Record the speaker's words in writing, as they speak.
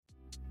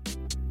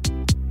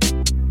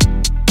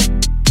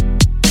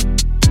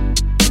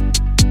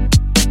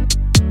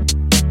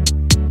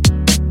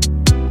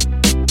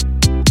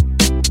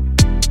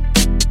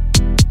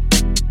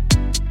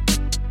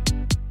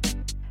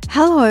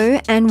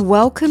and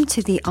welcome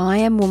to the I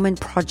Am Woman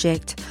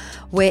project,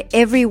 where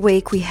every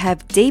week we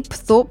have deep,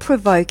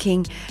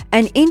 thought-provoking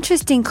and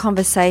interesting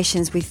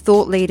conversations with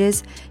thought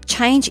leaders,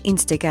 change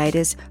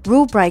instigators,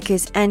 rule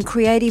breakers and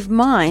creative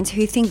minds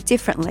who think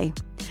differently,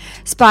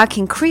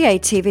 sparking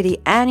creativity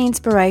and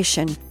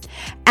inspiration.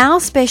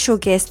 Our special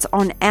guests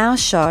on our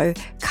show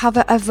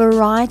cover a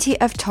variety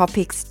of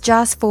topics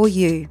just for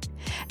you,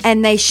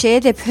 and they share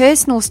their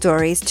personal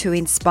stories to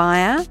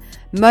inspire,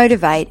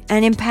 motivate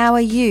and empower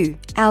you,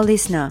 our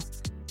listener.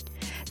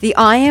 The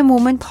I Am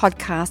Woman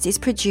podcast is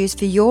produced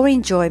for your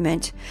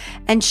enjoyment,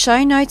 and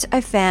show notes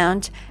are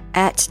found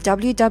at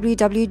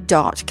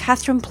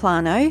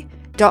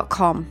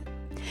www.catherineplano.com.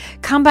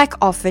 Come back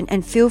often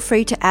and feel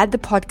free to add the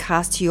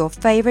podcast to your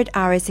favourite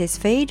RSS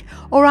feed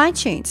or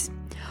iTunes.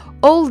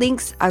 All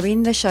links are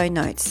in the show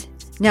notes.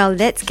 Now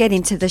let's get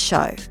into the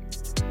show.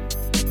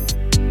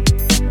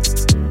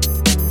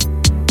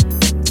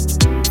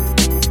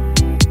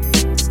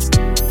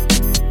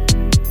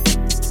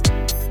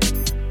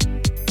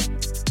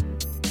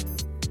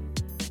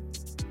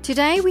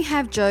 Today we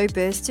have Jo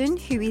Burston,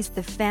 who is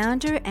the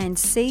founder and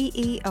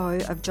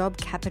CEO of Job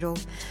Capital,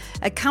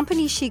 a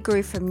company she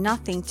grew from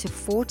nothing to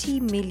 40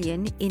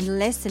 million in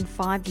less than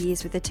 5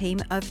 years with a team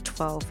of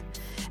 12.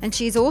 And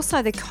she is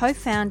also the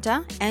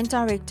co-founder and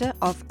director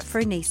of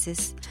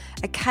Phronesis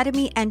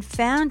Academy and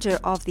founder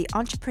of the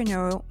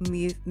entrepreneurial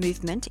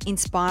movement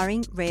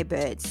Inspiring Rare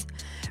Birds.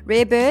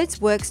 Rare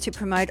Birds works to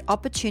promote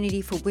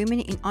opportunity for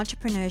women in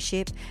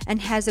entrepreneurship and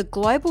has a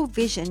global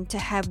vision to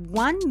have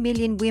 1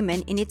 million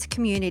women in its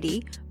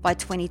community by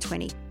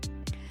 2020.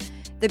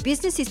 The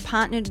business is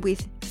partnered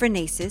with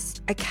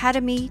Phronesis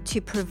Academy to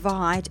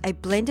provide a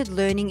blended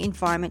learning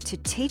environment to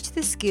teach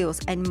the skills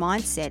and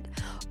mindset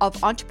of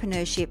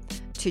entrepreneurship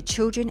to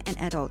children and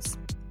adults.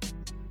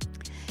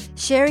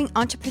 Sharing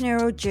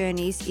entrepreneurial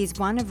journeys is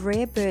one of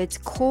Rare Bird's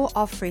core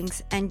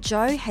offerings, and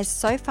Jo has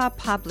so far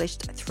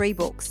published 3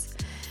 books.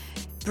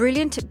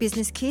 Brilliant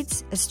Business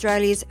Kids,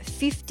 Australia's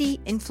 50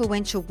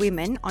 Influential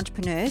Women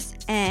Entrepreneurs,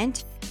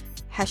 and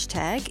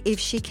 #If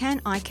She Can,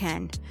 I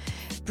Can.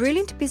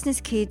 Brilliant Business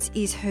Kids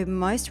is her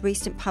most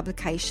recent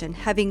publication,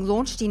 having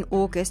launched in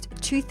August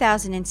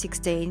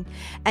 2016,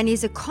 and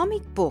is a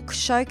comic book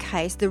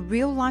showcase the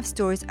real-life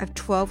stories of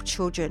 12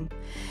 children,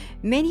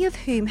 many of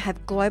whom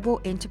have global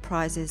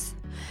enterprises.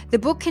 The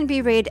book can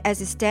be read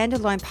as a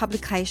standalone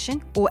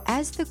publication or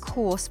as the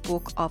course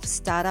book of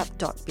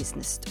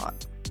startup.business.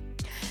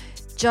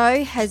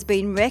 Jo has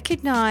been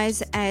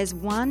recognised as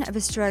one of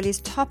Australia's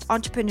top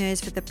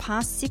entrepreneurs for the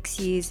past 6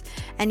 years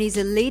and is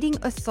a leading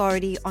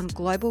authority on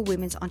global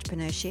women's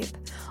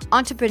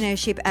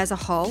entrepreneurship as a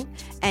whole,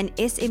 and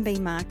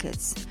SMB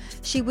markets.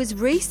 She was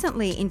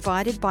recently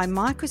invited by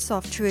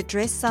Microsoft to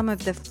address some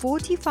of the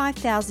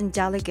 45,000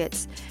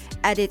 delegates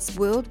at its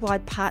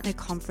Worldwide Partner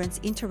Conference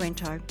in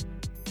Toronto,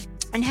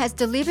 and has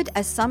delivered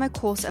a summer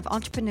course of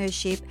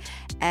entrepreneurship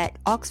at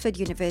Oxford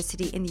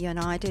University in the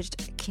United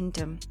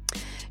Kingdom.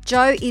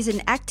 Jo is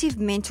an active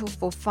mentor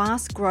for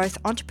fast growth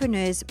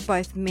entrepreneurs,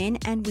 both men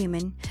and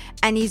women,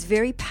 and is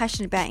very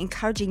passionate about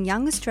encouraging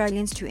young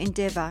Australians to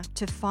endeavour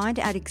to find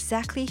out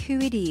exactly who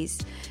it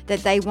is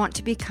that they want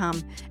to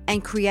become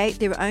and create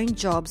their own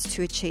jobs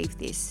to achieve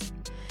this.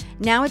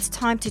 Now it's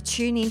time to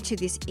tune into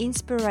this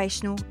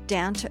inspirational,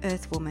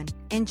 down-to-earth woman.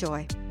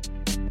 Enjoy.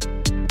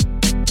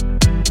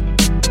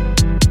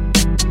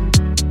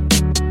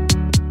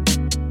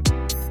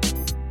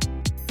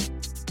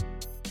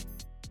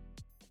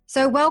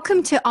 So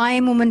welcome to I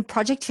Am Woman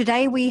Project.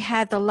 Today we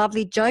have the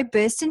lovely Jo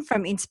Burston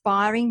from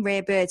Inspiring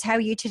Rare Birds. How are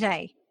you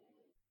today?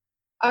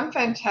 I'm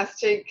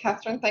fantastic,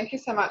 Catherine. Thank you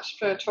so much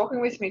for talking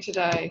with me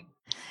today.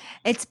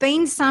 It's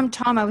been some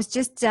time. I was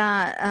just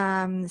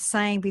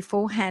saying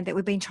beforehand that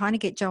we've been trying to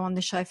get Jo on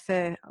the show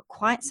for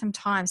quite some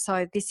time.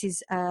 So this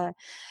is a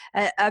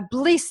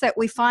bliss that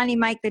we finally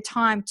make the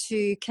time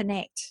to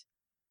connect.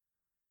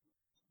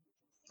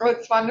 Well,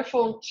 it's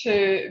wonderful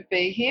to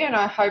be here, and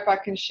I hope I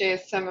can share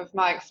some of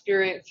my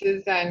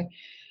experiences and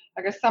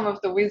I guess some of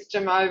the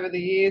wisdom over the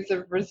years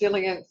of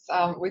resilience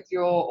with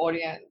your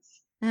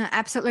audience.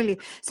 Absolutely.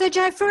 So,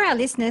 Jo, for our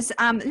listeners,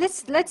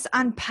 let's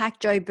unpack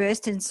Jo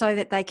Burston so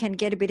that they can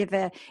get a bit of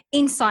an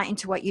insight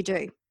into what you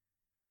do.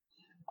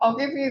 I'll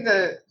give you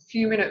the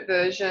few-minute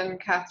version,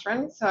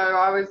 Catherine. So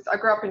I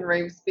grew up in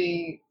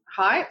Revesby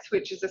Heights,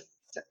 which is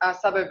a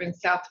suburb in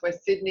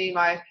southwest Sydney.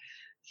 My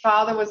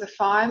father was a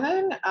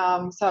fireman,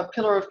 so a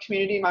pillar of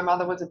community. My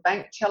mother was a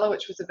bank teller,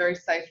 which was a very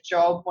safe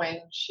job when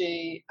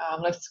she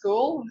left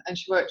school, and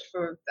she worked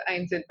for the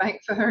ANZ Bank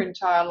for her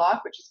entire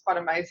life, which is quite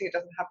amazing. It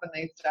doesn't happen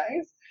these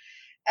days.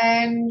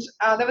 And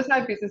there was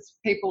no business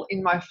people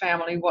in my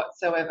family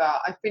whatsoever.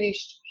 I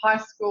finished high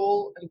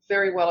school, did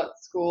very well at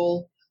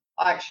school.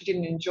 I actually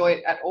didn't enjoy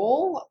it at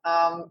all,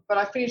 but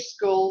I finished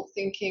school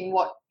thinking,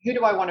 who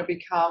do I want to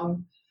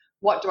become?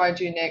 What do I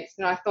do next?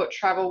 And I thought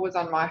travel was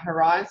on my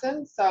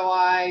horizon. So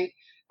I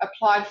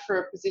applied for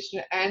a position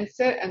at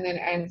Ansett, and then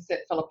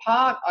Ansett fell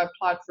apart. I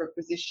applied for a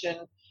position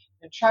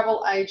in a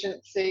travel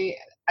agency.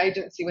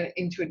 Agency went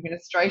into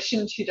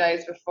administration 2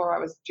 days before I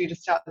was due to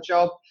start the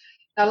job.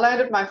 I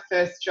landed my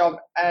first job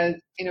as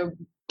in a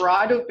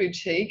bridal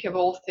boutique of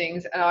all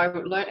things, and I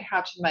learned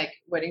how to make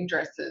wedding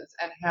dresses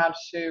and how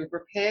to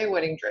repair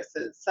wedding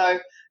dresses. So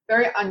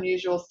very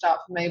unusual start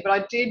for me, but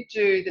I did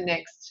do the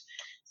next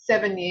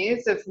 7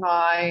 years of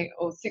my,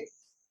 or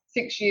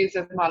six years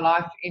of my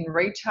life in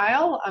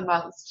retail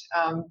amongst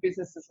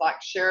businesses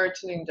like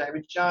Sheraton and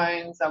David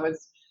Jones. I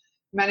was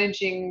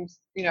managing,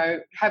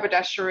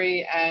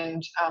 haberdashery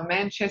and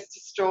Manchester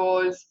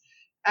stores,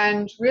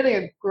 and really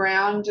a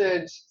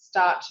grounded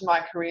start to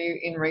my career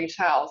in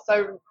retail.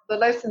 So the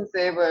lessons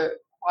there were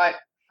quite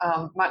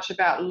much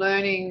about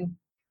learning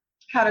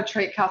how to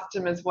treat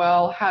customers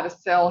well, how to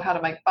sell, how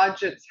to make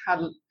budgets, how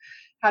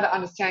to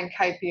understand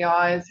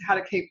KPIs, how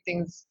to keep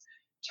things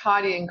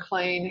tidy and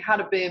clean, how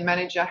to be a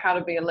manager, how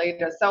to be a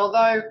leader. So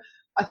although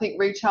I think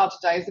retail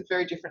today is a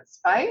very different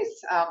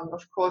space,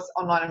 of course,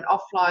 online and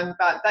offline,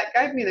 but that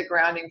gave me the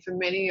grounding for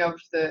many of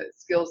the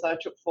skills that I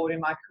took forward in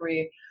my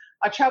career.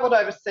 I travelled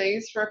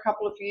overseas for a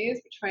couple of years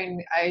between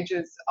the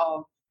ages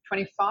of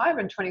 25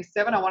 and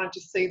 27. I wanted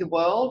to see the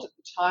world. At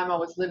the time, I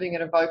was living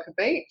at Avoca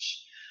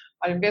Beach.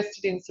 I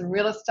invested in some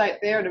real estate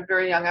there at a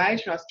very young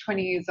age when I was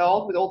 20 years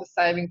old with all the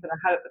savings that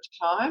I had at the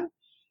time.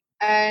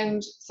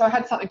 And so I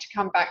had something to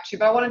come back to,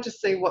 but I wanted to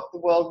see what the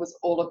world was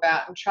all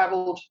about, and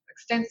travelled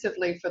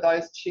extensively for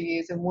those 2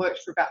 years and worked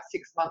for about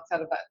 6 months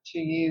out of that 2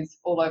 years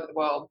all over the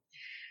world.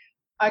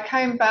 I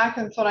came back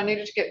and thought I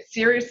needed to get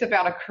serious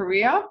about a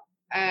career,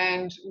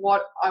 and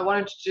what I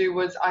wanted to do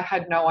was, I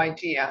had no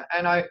idea.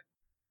 And I,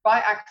 by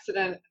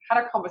accident,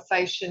 had a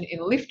conversation in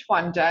a lift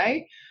one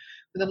day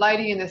with a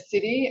lady in the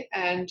city,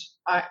 and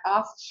I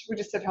asked, we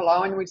just said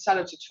hello and we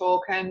started to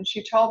talk, and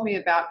she told me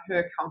about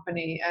her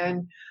company,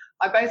 and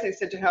I basically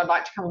said to her, I'd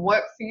like to come and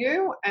work for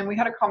you. And we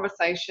had a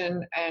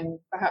conversation, and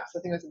perhaps I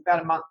think it was about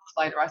a month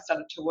later, I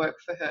started to work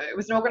for her. It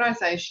was an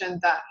organisation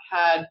that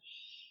had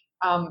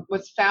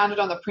was founded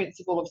on the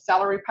principle of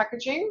salary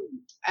packaging.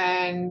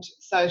 And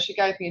so she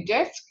gave me a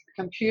desk,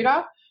 a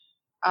computer,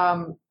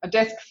 a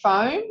desk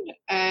phone,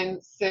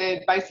 and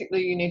said,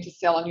 basically, you need to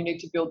sell and you need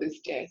to build this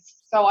desk.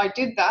 So I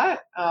did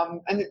that.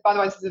 And by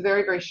the way, this is a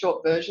very, very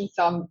short version,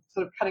 so I'm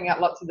sort of cutting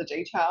out lots of the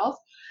details.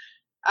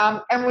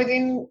 And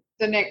within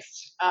the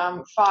next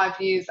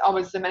 5 years, I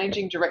was the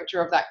managing director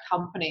of that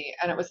company,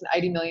 and it was an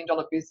 $80 million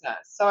business.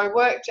 So I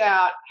worked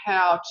out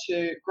how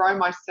to grow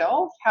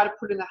myself, how to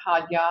put in the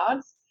hard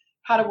yards,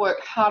 how to work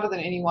harder than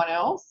anyone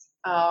else,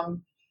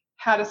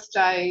 how to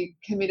stay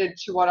committed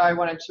to what I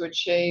wanted to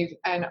achieve.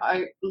 And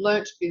I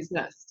learnt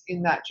business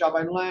in that job.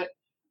 I learnt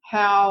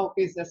how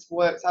business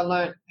works. I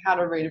learnt how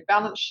to read a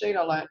balance sheet.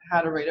 I learnt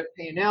how to read a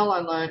P&L. I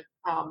learnt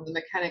the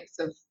mechanics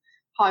of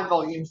high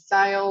volume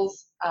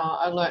sales.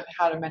 I learnt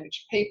how to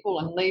manage people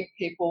and lead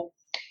people.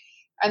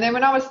 And then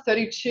when I was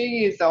 32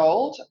 years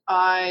old,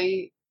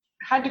 I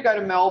had to go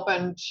to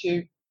Melbourne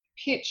to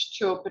pitch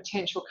to a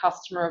potential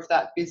customer of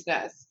that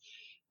business.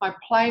 My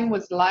plane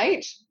was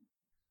late,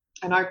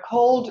 and I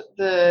called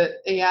the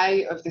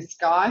EA of this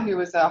guy, who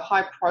was a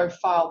high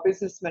profile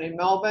businessman in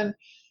Melbourne,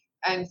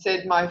 and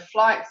said, my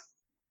flight's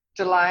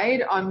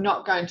delayed, I'm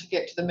not going to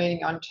get to the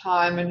meeting on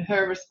time. And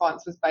her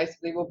response was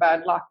basically, well,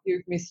 bad luck,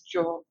 you've missed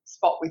your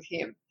spot with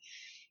him.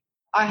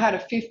 I had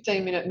a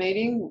 15-minute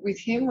meeting with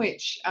him,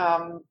 which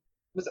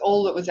was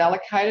all that was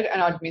allocated,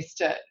 and I'd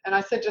missed it. And I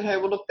said to her,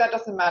 well, look, that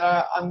doesn't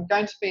matter. I'm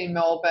going to be in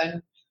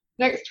Melbourne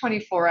next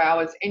 24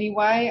 hours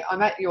anyway.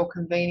 I'm at your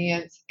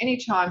convenience.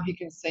 Anytime he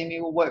can see me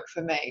will work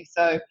for me.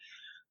 So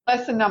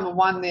lesson number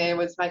one there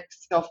was make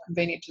yourself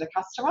convenient to the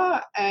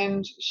customer.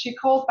 And she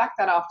called back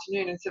that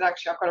afternoon and said,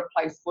 actually, I've got a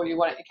place for you.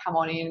 Why don't you come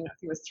on in? I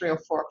think it was 3 or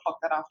 4 o'clock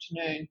that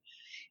afternoon.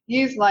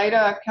 Years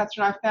later,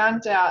 Catherine, I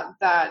found out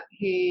that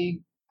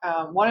he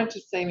wanted to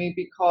see me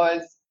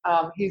because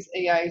his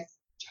EA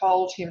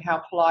told him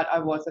how polite I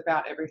was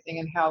about everything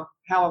and how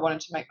I wanted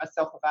to make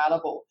myself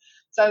available.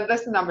 So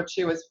lesson number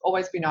 2 is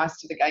always be nice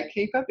to the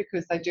gatekeeper,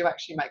 because they do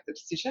actually make the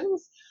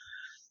decisions.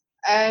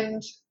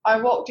 And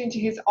I walked into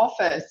his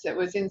office. It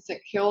was in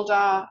St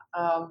Kilda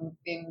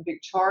in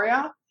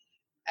Victoria,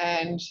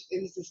 and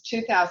this is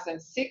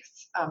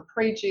 2006,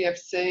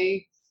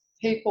 pre-GFC.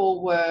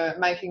 People were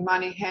making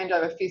money hand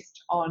over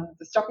fist on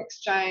the stock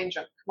exchange,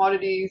 on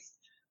commodities.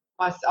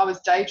 I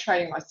was day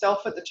trading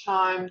myself at the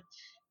time,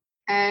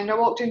 and I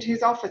walked into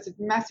his office, a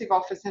massive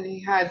office, and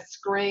he had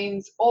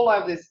screens all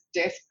over this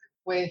desk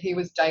where he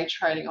was day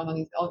trading on.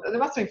 There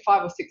must have been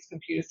 5 or 6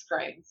 computer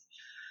screens.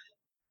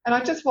 And I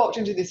just walked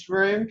into this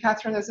room,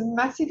 Catherine, there's a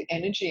massive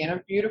energy and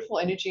a beautiful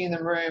energy in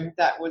the room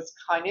that was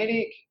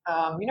kinetic.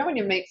 You know when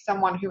you meet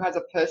someone who has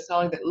a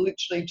personality that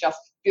literally just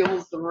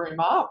fills the room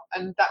up?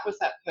 And that was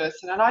that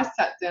person. And I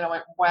sat there and I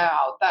went,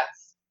 wow,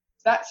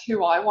 that's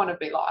who I want to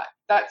be like.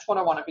 That's what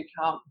I want to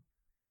become.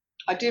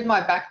 I did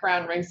my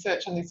background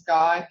research on this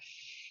guy.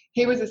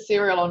 He was a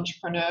serial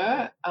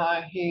entrepreneur.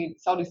 He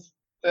sold his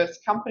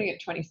first company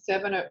at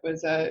 27. It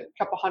was a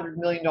couple $100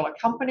 million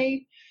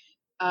company.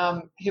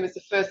 He was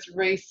the first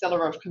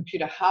reseller of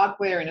computer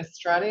hardware in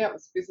Australia. It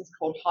was a business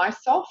called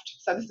HighSoft.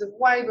 So this is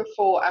way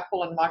before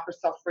Apple and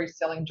Microsoft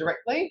reselling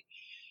directly.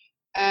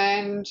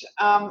 And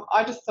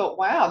I just thought,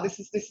 wow, this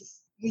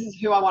is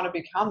who I want to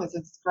become. There's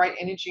this great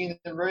energy in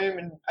the room,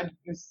 and a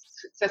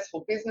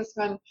successful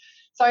businessman.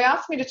 So he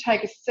asked me to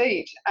take a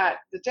seat at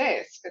the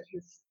desk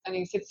and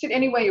he said, sit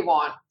anywhere you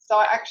want. So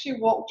I actually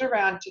walked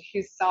around to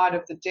his side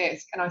of the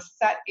desk and I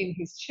sat in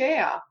his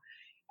chair.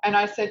 And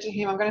I said to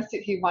him, I'm going to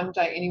sit here one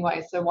day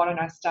anyway, so why don't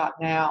I start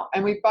now?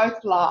 And we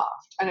both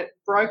laughed and it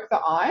broke the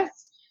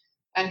ice.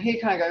 And he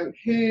kind of go,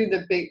 who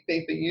the beep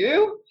beep are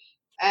you?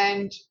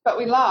 But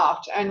we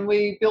laughed and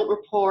we built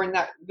rapport in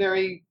that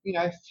very,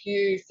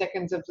 few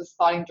seconds of the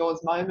sliding doors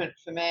moment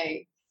for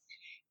me.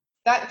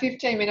 That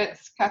 15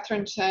 minutes,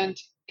 Catherine, turned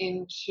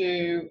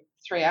into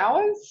 3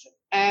 hours.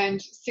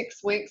 And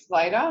 6 weeks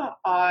later,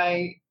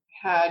 I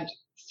had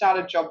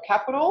started Job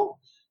Capital.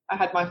 I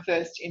had my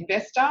first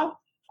investor.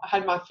 I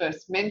had my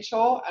first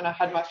mentor, and I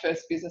had my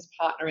first business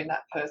partner in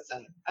that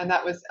person. And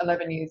that was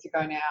 11 years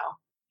ago now.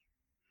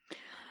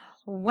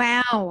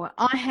 Wow,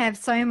 I have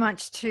so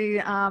much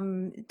to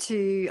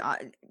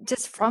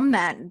just from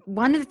that.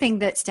 One of the things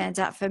that stands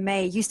out for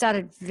me, you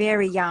started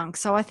very young,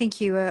 so I think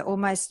you were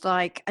almost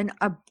like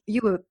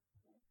you were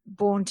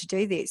born to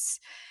do this.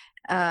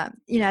 At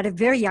a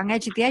very young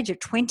age, at the age of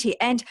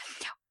 20. And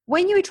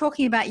when you were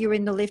talking about you were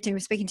in the lift and you were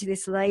speaking to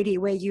this lady,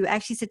 where you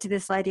actually said to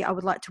this lady, "I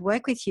would like to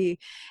work with you,"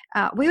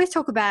 we always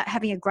talk about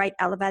having a great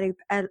elevator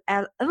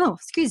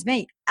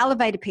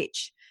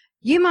pitch.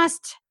 You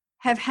must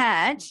have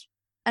had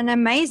an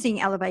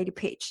amazing elevator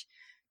pitch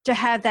to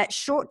have that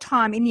short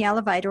time in the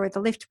elevator or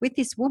the lift with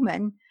this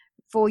woman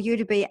for you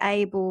to be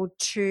able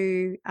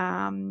to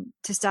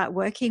start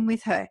working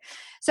with her.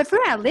 So for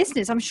our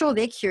listeners, I'm sure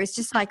they're curious,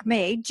 just like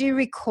me. Do you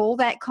recall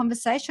that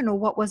conversation, or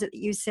what was it that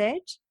you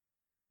said?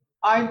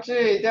 I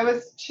do. There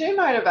was two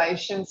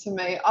motivations for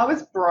me. I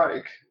was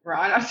broke,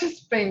 right? I'd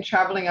just been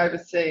traveling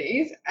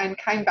overseas and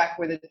came back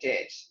with a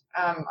debt.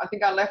 I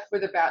think I left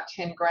with about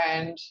 10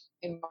 grand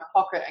in my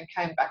pocket and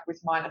came back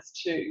with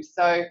 -2.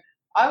 So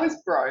I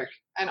was broke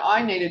and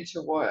I needed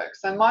to work.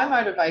 So my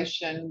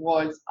motivation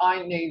was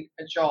I need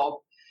a job.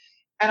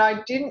 And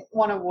I didn't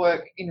want to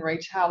work in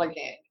retail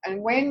again.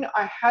 And when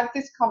I had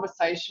this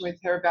conversation with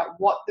her about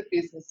what the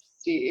business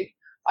did,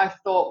 I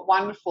thought,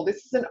 wonderful,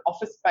 this is an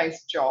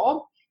office-based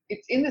job.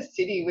 It's in the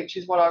city, which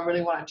is what I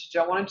really wanted to do.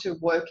 I wanted to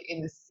work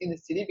in the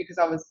city because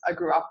I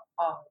grew up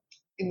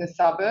in the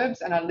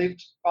suburbs and I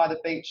lived by the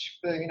beach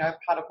for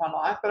part of my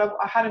life. But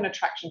I had an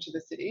attraction to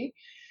the city.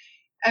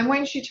 And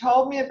when she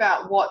told me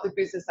about what the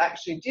business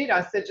actually did,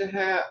 I said to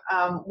her,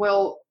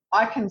 well,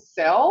 I can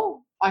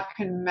sell, I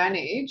can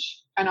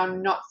manage, and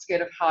I'm not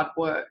scared of hard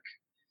work.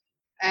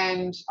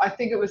 And I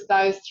think it was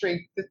those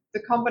three,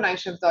 the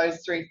combination of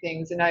those three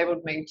things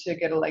enabled me to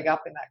get a leg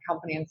up in that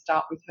company and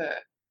start with her.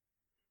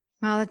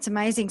 Wow, that's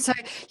amazing. So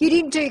you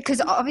didn't do,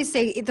 because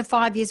obviously the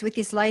 5 years with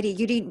this lady,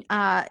 you didn't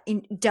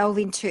delve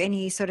into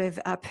any sort of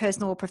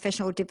personal or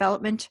professional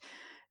development,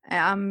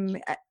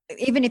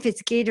 even if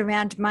it's geared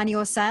around money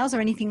or sales or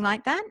anything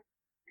like that?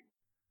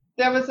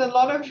 There was a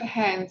lot of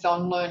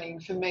hands-on learning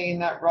for me in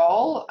that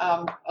role,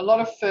 a lot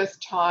of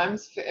first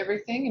times for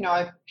everything.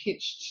 I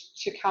pitched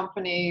to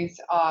companies.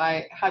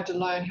 I had to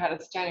learn how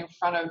to stand in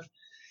front of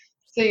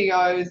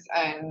CEOs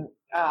and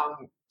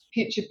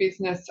pitch a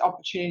business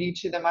opportunity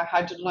to them. I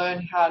had to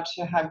learn how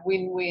to have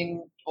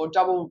win-win or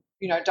double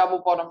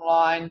bottom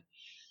line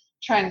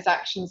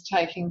transactions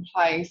taking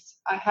place.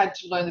 I had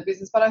to learn the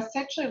business, but I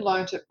essentially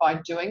learned it by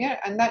doing it.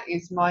 And that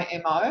is my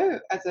MO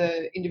as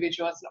an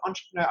individual, as an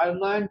entrepreneur. I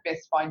learn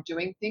best by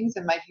doing things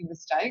and making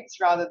mistakes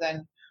rather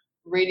than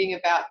reading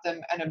about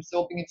them and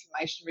absorbing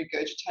information,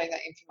 regurgitating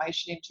that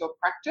information into a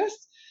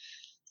practice.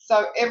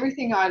 So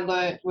everything I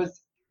learned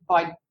was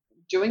by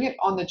doing it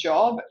on the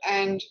job,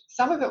 and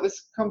some of it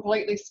was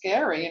completely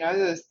scary.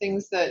 There's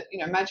things that,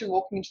 imagine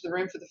walking into the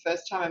room for the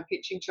first time and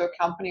pitching to a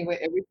company where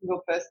every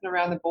single person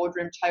around the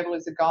boardroom table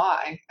is a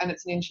guy and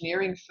it's an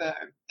engineering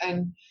firm.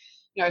 And,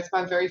 it's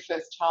my very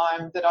first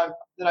time that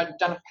I'd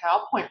done a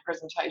PowerPoint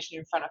presentation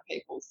in front of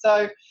people.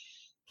 So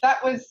there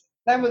was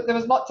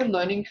lots of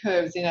learning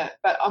curves in it,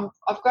 but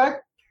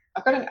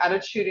I've got an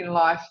attitude in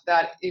life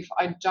that if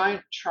I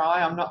don't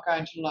try, I'm not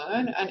going to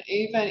learn. And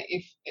even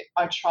if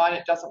I try and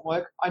it doesn't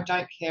work, I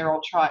don't care,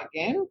 I'll try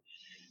again.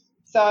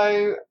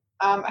 So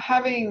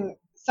having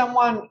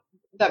someone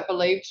that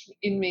believed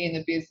in me in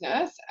the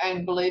business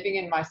and believing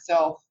in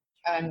myself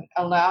and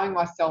allowing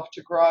myself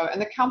to grow.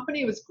 And the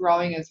company was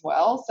growing as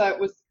well. So it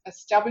was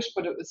established,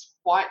 but it was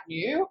quite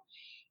new.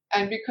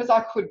 And because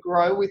I could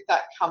grow with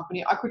that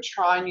company, I could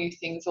try new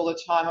things all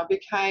the time. I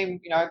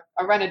became, I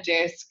ran a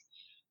desk.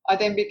 I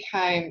then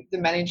became the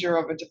manager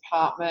of a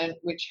department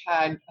which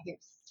had, I think,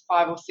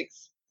 5 or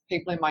 6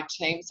 people in my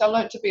team. So I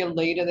learned to be a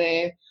leader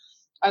there.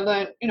 I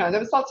learned, there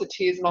was lots of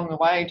tears along the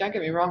way. Don't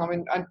get me wrong. I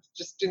mean, I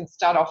just didn't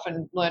start off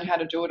and learn how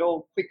to do it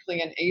all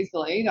quickly and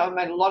easily. I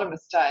made a lot of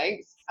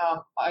mistakes.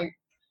 I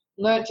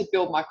learned to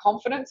build my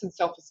confidence and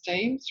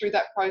self-esteem through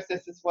that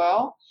process as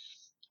well.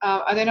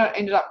 And then I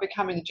ended up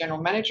becoming the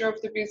general manager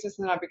of the business,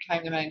 and then I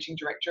became the managing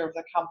director of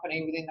the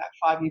company within that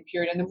 5-year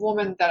period. And the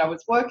woman that I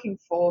was working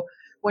for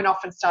went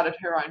off and started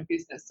her own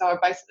business. So I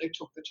basically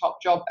took the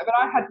top job, but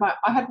I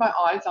had my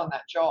eyes on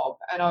that job,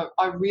 and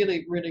I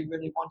really, really,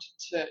 really wanted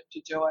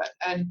to do it.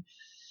 And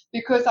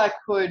because I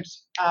could,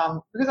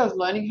 because I was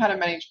learning how to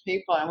manage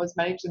people, and I was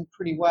managing them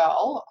pretty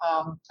well,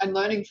 and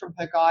learning from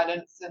her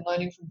guidance and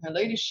learning from her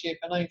leadership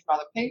and learning from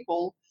other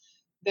people,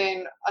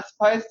 then I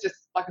suppose, just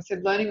like I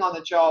said, learning on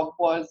the job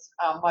was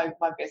my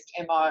best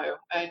MO.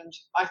 And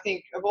I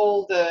think of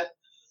all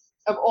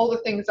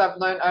the things I've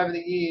learned over the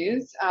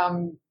years,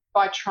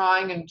 by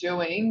trying and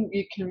doing,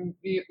 it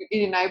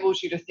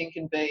enables you to think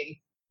and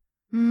be.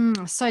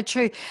 So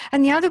true.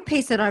 And the other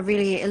piece that I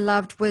really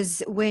loved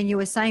was when you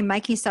were saying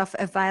make yourself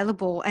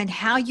available, and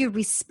how you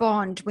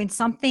respond when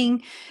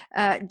something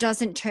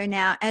doesn't turn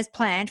out as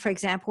planned. For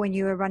example, when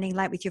you were running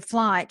late with your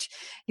flight,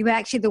 you were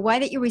actually, the way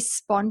that you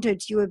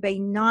responded, you were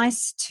being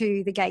nice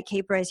to the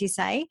gatekeeper, as you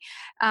say.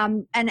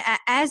 And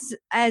as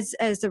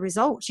a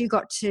result, you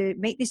got to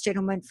meet this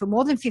gentleman for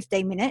more than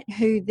 15 minutes,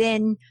 who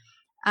then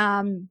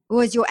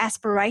was your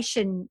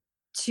aspiration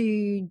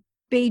to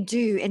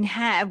do and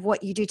have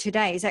what you do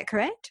today. Is that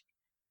correct?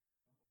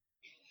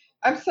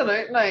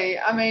 Absolutely.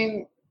 I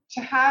mean,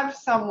 to have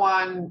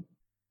someone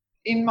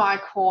in my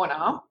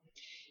corner,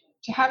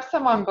 to have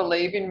someone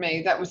believe in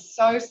me that was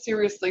so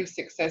seriously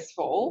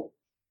successful,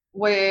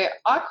 where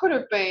I could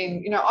have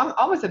been,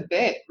 I was a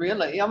bet,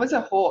 really. I was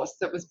a horse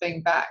that was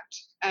being backed,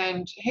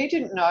 and he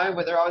didn't know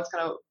whether I was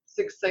going to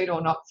succeed or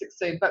not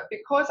succeed. But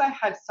because I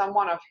had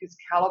someone of his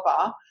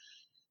caliber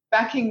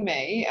backing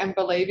me and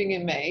believing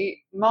in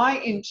me, my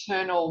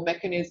internal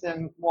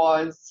mechanism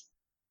was,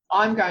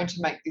 I'm going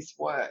to make this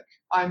work.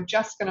 I'm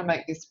just going to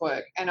make this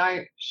work. And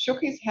I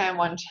shook his hand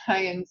one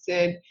day and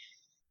said,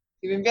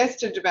 you've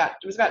invested it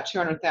was about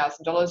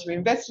 $200,000. We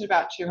invested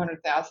about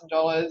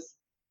 $200,000.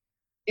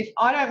 If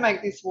I don't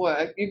make this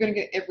work, you're going to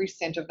get every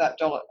cent of that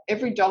dollar,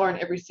 every dollar and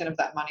every cent of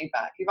that money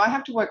back. If I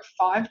have to work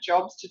 5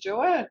 jobs to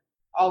do it,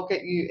 I'll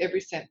get you every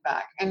cent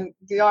back. And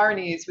the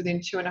irony is, within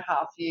 2.5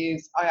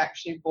 years, I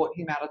actually bought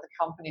him out of the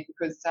company,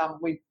 because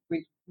we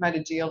made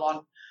a deal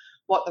on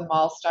what the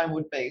milestone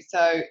would be.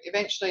 So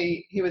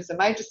eventually he was a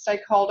major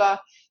stakeholder.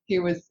 He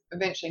was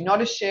eventually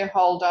not a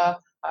shareholder.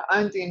 I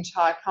owned the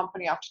entire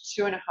company after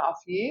 2.5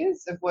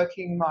 years of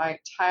working my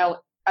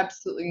tail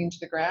absolutely into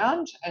the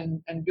ground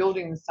and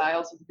building the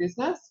sales of the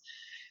business.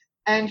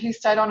 And he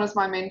stayed on as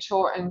my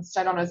mentor and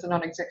stayed on as the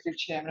non-executive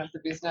chairman of the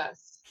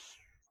business.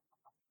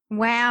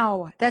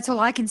 Wow, that's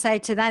all I can say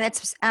to that.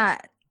 That's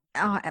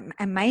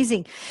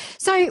amazing.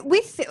 So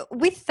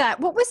with that,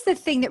 what was the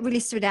thing that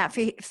really stood out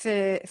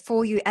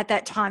for you at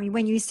that time,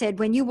 when you said,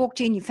 when you walked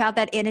in, you felt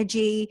that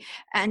energy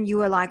and you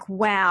were like,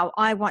 wow,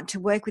 I want to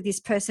work with this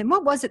person?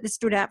 What was it that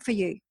stood out for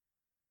you?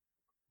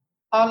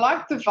 I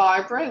liked the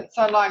vibrance.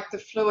 I liked the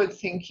fluid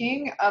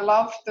thinking. I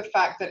loved the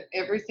fact that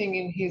everything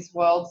in his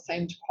world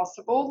seemed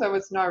possible. There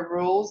was no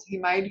rules. He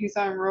made his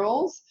own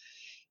rules.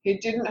 He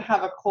didn't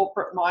have a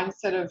corporate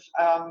mindset of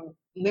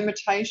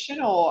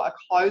limitation or a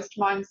closed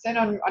mindset.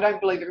 I don't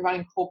believe everyone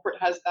in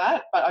corporate has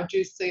that, but I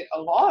do see it a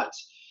lot.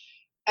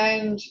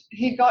 And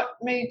he got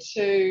me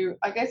to,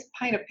 I guess,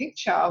 paint a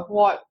picture of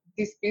what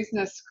this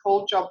business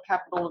called Job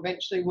Capital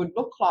eventually would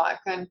look like.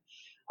 And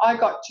I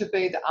got to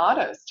be the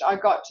artist. I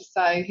got to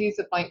say, here's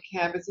a blank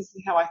canvas. This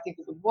is how I think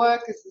it would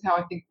work. This is how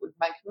I think it would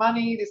make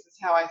money. This is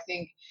how I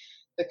think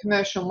the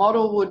commercial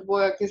model would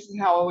work. This is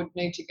how I would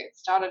need to get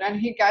started. And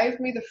he gave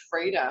me the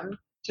freedom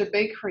to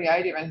be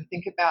creative and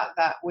think about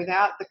that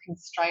without the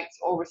constraints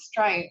or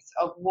restraints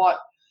of what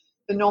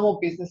the normal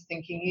business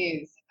thinking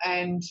is.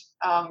 And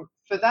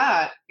for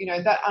that,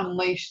 that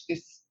unleashed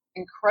this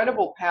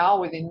incredible power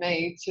within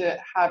me to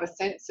have a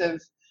sense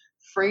of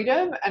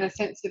freedom and a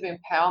sense of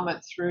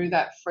empowerment through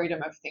that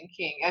freedom of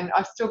thinking. And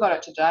I've still got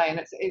it today, and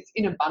it's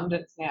in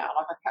abundance now.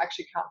 Like, I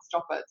actually can't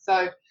stop it.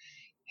 So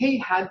he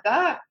had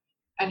that,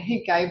 and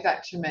he gave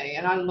that to me,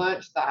 and I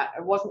learnt that.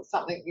 It wasn't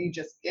something you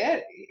just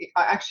get.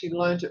 I actually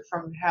learnt it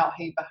from how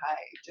he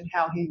behaved and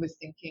how he was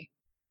thinking.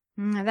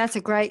 That's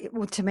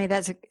to me,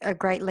 that's a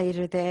great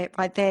leader there,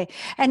 right there.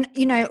 And,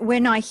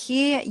 when I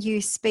hear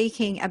you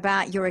speaking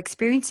about your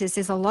experiences,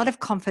 there's a lot of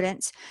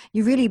confidence.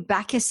 You really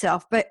back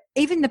yourself, but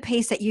even the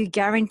piece that you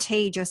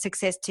guaranteed your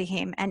success to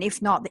him, and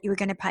if not, that you were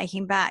going to pay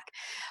him back.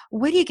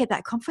 Where do you get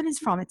that confidence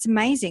from? It's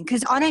amazing,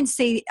 because I don't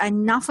see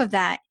enough of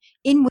that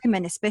in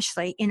women,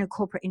 especially in a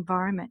corporate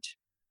environment.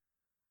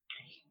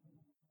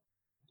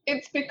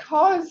 It's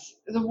because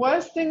the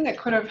worst thing that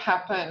could have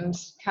happened,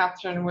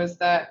 Catherine, was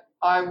that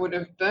I would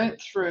have burnt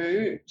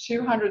through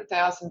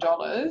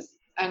 $200,000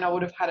 and I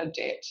would have had a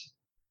debt.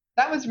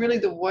 That was really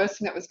the worst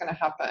thing that was going to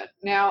happen.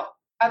 Now,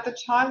 at the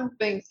time,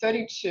 being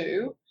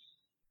 32,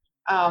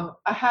 I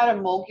had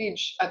a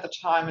mortgage at the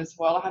time as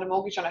well. I had a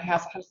mortgage on a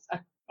house.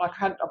 I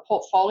had a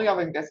portfolio of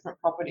investment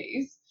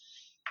properties.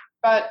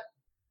 But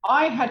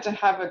I had to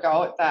have a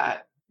go at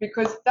that,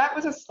 because that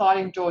was a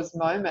sliding doors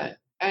moment.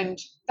 And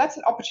that's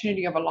an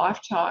opportunity of a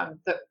lifetime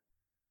that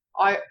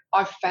I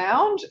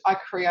found, I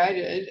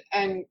created,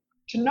 and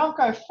to not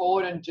go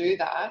forward and do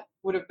that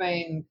would have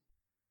been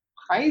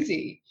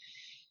crazy.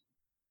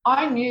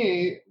 I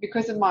knew,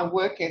 because of my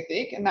work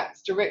ethic, and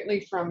that's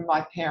directly from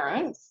my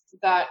parents,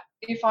 that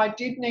if I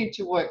did need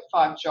to work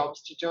 5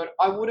 jobs to do it,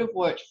 I would have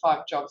worked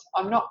 5 jobs.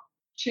 I'm not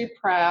too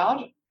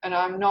proud, and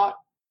I'm not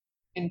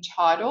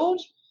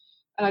entitled,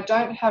 and I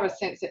don't have a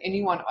sense that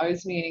anyone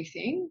owes me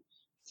anything.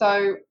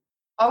 So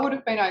I would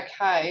have been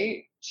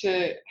okay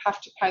to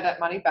have to pay that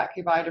money back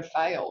if I had have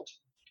failed.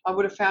 I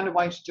would have found a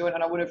way to do it,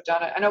 and I would have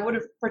done it, and I would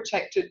have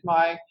protected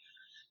my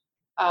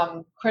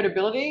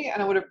credibility,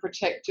 and I would have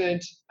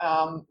protected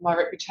my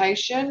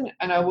reputation,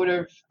 and I would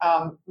have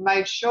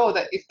made sure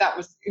that if that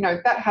was,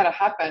 if that had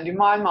happened, in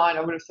my mind,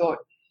 I would have thought,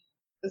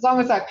 as long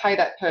as I pay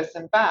that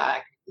person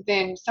back,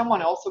 then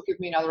someone else will give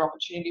me another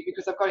opportunity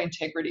because I've got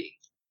integrity.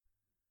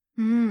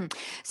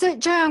 So,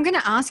 Jo, I'm going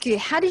to ask you,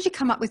 how did you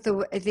come up with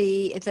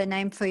the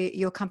name for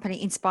your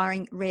company,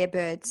 Inspiring Rare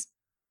Birds?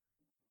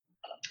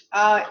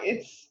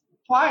 It's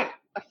quite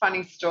a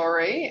funny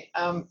story.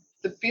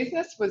 The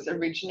business was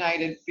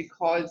originated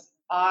because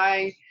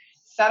I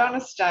stood on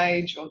a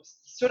stage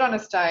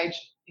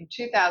in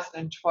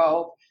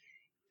 2012,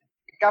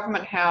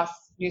 Government House,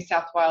 New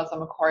South Wales on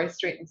Macquarie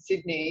Street in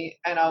Sydney,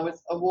 and I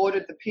was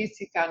awarded the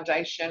PC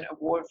Foundation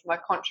Award for my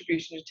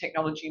contribution to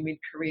technology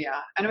mid-career.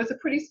 And it was a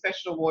pretty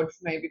special award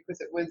for me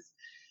because it was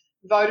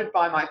voted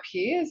by my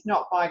peers,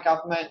 not by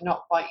government,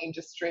 not by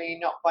industry,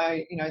 not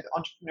by the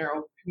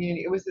entrepreneurial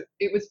community.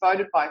 It was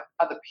voted by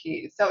other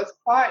peers. So it's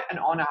quite an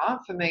honour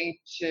for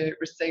me to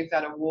receive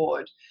that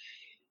award.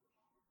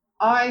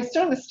 I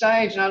stood on the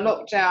stage and I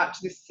looked out to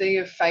this sea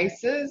of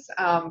faces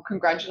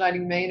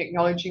congratulating me and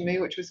acknowledging me,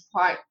 which was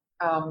quite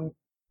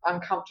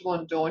uncomfortable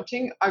and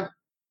daunting. I've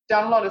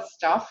done a lot of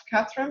stuff,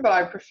 Catherine, but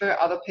I prefer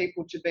other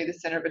people to be the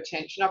centre of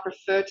attention. I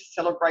prefer to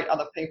celebrate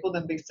other people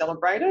than be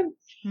celebrated.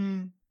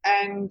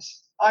 And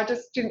I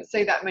just didn't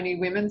see that many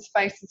women's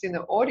faces in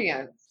the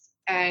audience.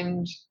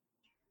 And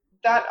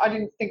that, I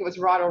didn't think it was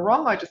right or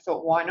wrong. I just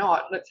thought, why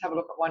not? Let's have a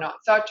look at why not.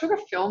 So I took a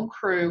film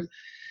crew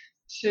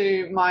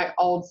to my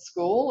old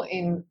school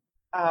in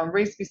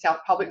Revesby South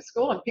Public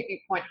School and Picnic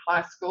Point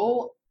High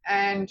School.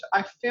 And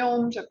I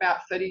filmed about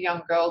 30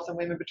 young girls and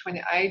women between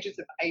the ages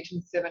of 8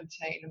 and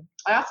 17.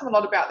 I asked them a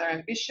lot about their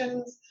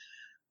ambitions.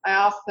 I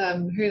asked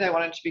them who they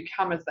wanted to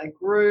become as they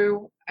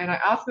grew. And I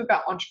asked them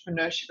about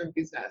entrepreneurship and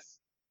business.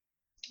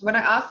 When I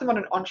asked them what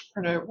an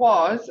entrepreneur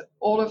was,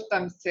 all of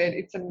them said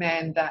it's a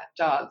man that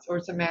does, or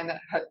it's a man that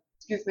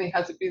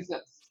has a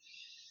business.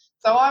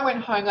 So I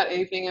went home that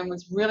evening and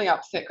was really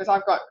upset because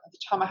at the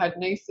time I had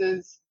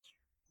nieces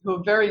who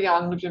were very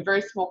young, lived in a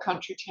very small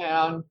country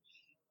town,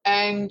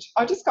 and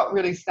I just got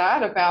really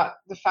sad about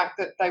the fact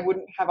that they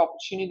wouldn't have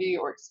opportunity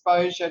or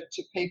exposure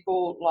to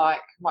people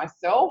like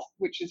myself,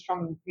 which is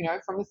from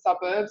the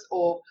suburbs,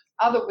 or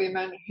other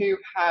women who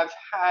have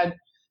had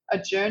a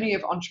journey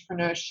of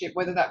entrepreneurship,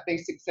 whether that be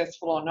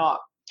successful or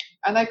not.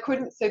 And they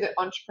couldn't see that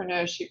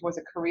entrepreneurship was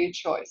a career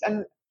choice.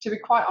 And to be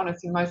quite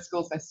honest, in most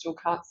schools, they still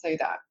can't see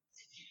that.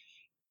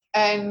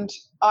 And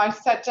I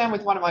sat down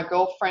with one of my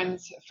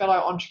girlfriends, a fellow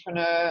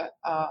entrepreneur,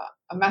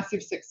 a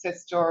massive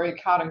success story,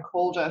 Carden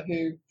Calder,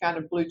 who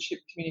founded Blue Chip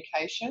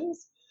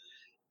Communications.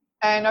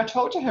 And I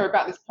talked to her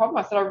about this problem.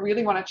 I said, I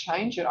really want to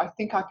change it. I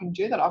think I can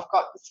do that. I've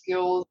got the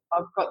skills,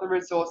 I've got the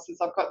resources,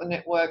 I've got the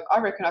network. I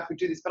reckon I could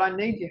do this, but I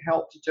need your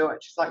help to do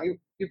it. She's like,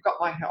 you've got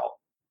my help.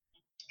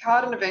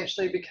 Carden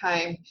eventually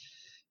became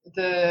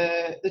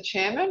the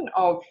chairman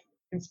of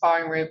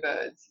Inspiring Rare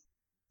Birds.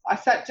 I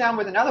sat down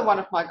with another one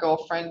of my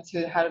girlfriends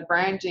who had a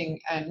branding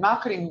and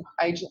marketing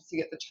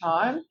agency at the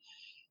time,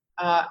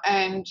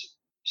 and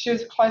she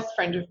was a close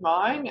friend of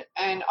mine,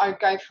 and I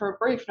gave her a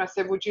brief and I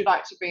said, would you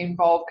like to be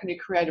involved? Can you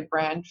create a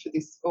brand for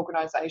this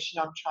organisation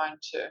I'm trying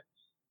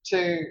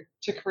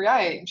to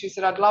create? And she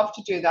said, I'd love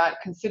to do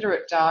that. Consider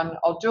it done.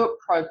 I'll do it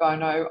pro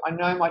bono. I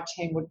know my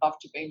team would love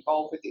to be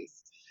involved with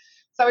this.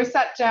 So we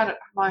sat down at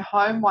my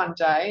home one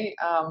day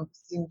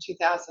in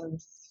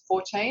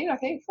 2014, I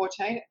think,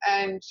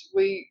 and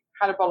we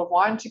had a bottle of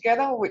wine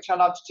together, which I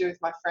love to do with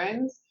my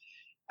friends.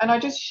 And I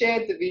just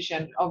shared the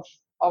vision of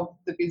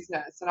the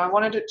business, and I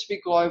wanted it to be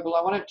global.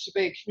 I wanted it to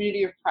be a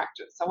community of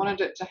practice. I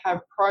wanted it to have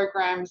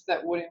programs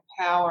that would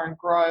empower and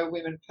grow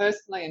women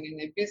personally and in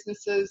their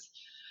businesses.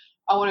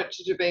 I wanted it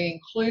to be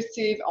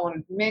inclusive. I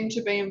wanted men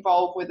to be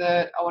involved with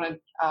it. I wanted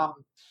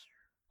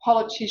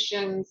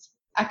politicians,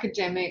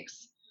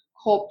 academics,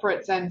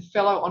 corporates and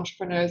fellow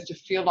entrepreneurs to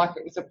feel like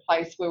it was a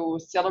place where we were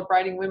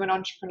celebrating women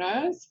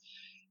entrepreneurs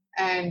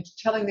and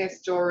telling their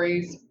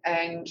stories.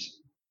 And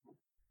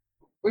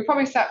we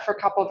probably sat for a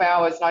couple of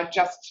hours and I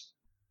just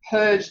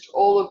purged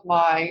all of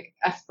my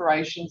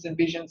aspirations and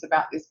visions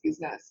about this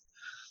business.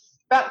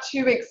 About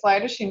 2 weeks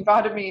later, she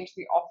invited me into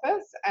the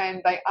office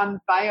and they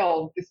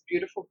unveiled this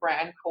beautiful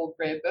brand called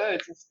Rare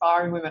Birds,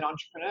 Inspiring Women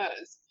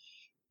Entrepreneurs.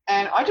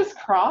 And I just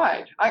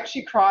cried. I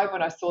actually cried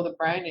when I saw the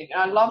branding,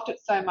 and I loved it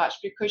so much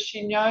because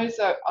she knows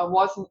that I'm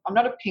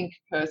not a pink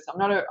person. I'm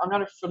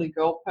not a frilly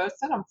girl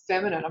person. I'm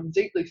feminine. I'm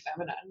deeply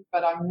feminine,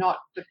 but I'm not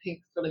the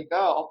pink frilly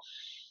girl.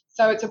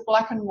 So it's a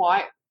black and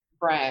white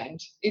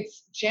brand.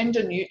 It's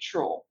gender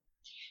neutral.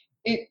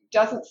 It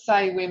doesn't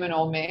say women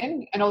or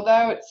men, and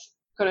although it's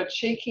got a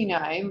cheeky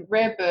name,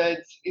 Rare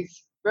Birds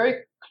is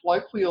very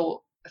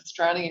colloquial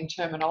Australian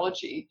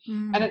terminology,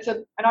 and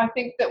I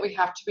think that we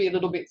have to be a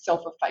little bit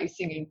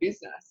self-effacing in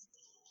business.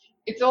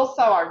 It's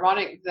also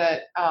ironic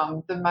that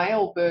the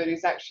male bird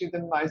is actually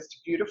the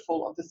most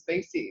beautiful of the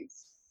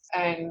species,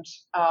 and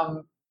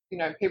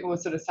people were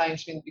sort of saying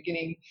to me in the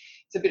beginning,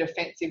 it's a bit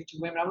offensive to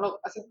women.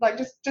 I said, like,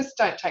 just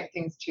don't take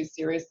things too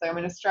seriously. I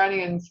mean,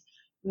 Australians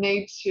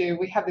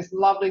we have this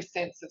lovely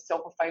sense of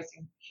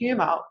self-effacing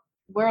humour.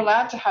 We're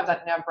allowed to have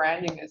that in our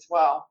branding as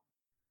well.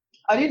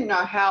 I didn't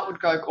know how it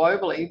would go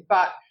globally,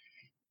 but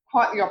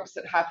quite the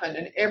opposite happened,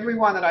 and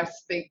everyone that I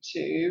speak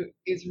to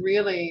is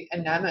really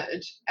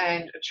enamoured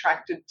and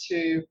attracted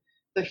to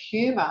the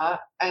humour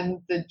and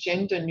the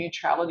gender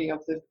neutrality of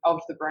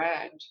the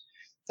brand.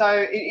 So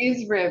it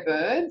is Rare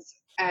Birds,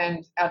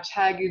 and our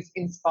tag is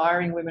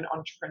Inspiring Women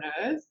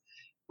Entrepreneurs.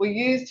 We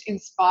used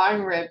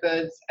Inspiring Rare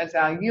Birds as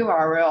our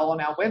URL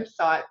on our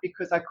website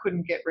because I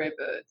couldn't get Rare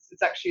Birds.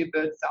 It's actually a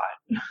bird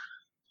site.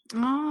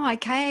 Oh,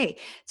 okay.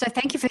 So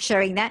thank you for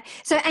sharing that.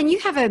 So, and you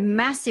have a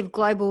massive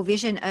global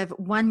vision of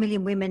 1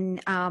 million women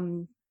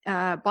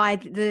by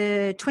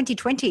the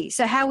 2020.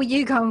 So how are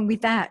you going with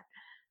that?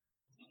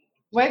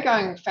 We're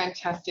going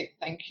fantastic,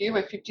 thank you.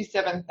 We're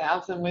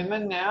 57,000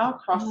 women now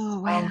across the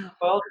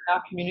world in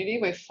our community.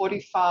 We're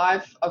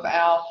 45 of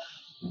our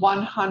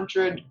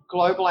 100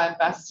 global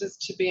ambassadors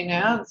to be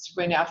announced.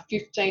 We're now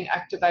 15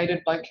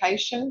 activated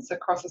locations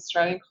across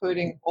Australia,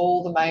 including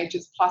all the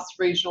majors, plus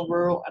regional,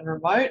 rural and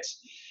remote.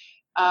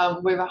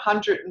 We have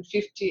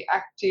 150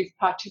 active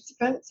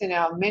participants in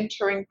our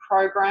mentoring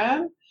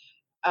program,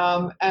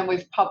 and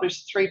we've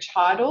published 3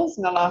 titles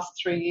in the last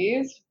 3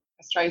 years.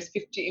 Australia's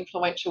 50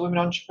 Influential Women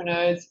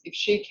Entrepreneurs, If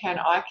She Can,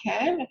 I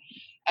Can,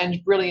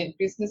 and Brilliant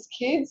Business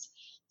Kids.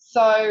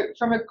 So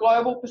from a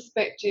global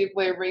perspective,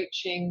 we're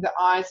reaching the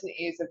eyes and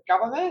ears of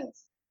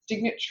governments,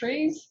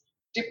 dignitaries,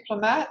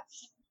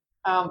 diplomats,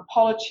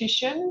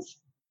 politicians,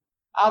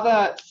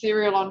 other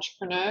serial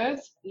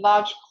entrepreneurs,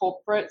 large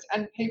corporates,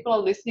 and people are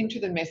listening to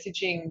the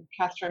messaging,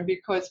 Catherine,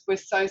 because we're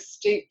so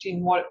steeped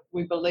in what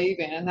we believe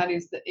in, and that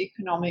is the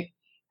economic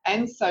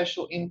and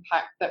social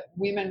impact that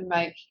women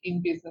make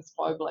in business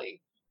globally.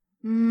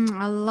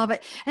 I love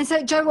it. And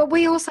so, Jo, what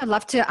we also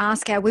love to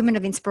ask our women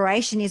of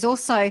inspiration is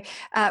also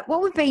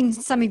what have been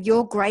some of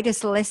your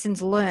greatest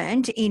lessons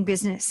learned in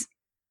business?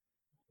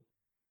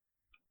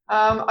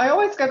 I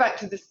always go back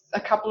to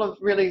a couple of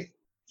really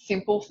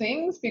simple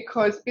things,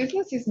 because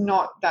business is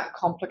not that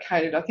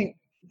complicated. I think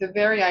the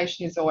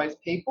variation is always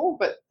people,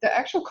 but the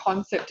actual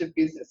concept of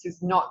business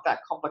is not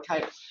that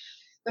complicated.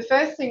 The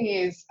first thing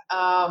is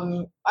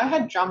I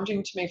had drummed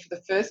into me for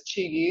the first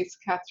 2 years,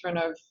 Catherine,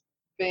 of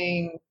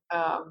being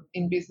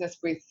in business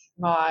with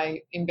my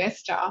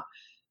investor,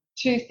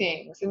 2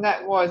 things, and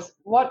that was,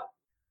 what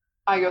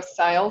are your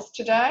sales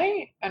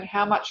today and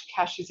how much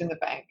cash is in the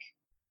bank?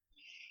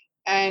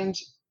 And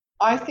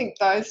I think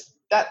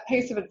that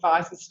piece of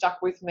advice has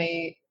stuck with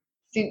me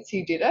since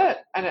he did it,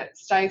 and it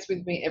stays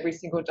with me every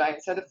single day.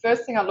 So the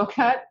first thing I look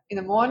at in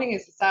the morning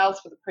is the sales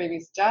for the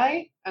previous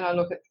day, and I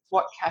look at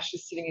what cash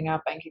is sitting in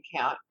our bank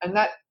account, and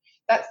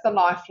that's the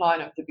lifeline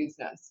of the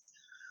business.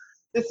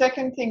 The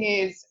second thing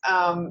is,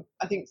 I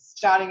think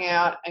starting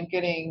out and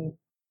getting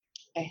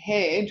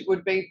ahead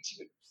would be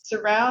to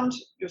surround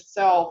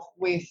yourself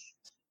with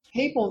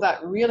people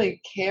that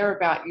really care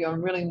about you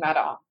and really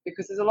matter,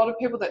 because there's a lot of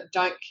people that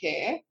don't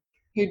care,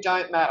 who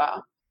don't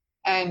matter,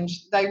 and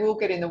they will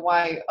get in the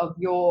way of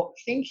your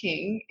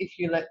thinking if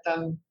you let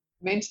them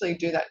mentally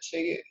do that to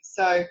you.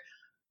 So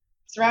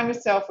surround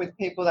yourself with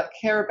people that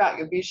care about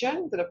your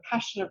vision, that are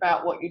passionate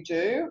about what you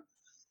do,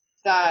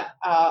 that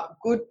are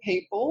good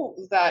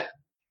people, that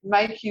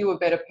make you a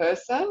better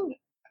person,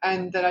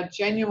 and that are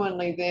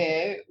genuinely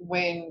there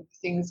when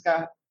things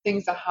are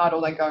hard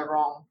or they go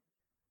wrong.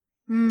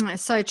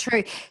 So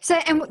true. So,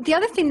 and the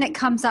other thing that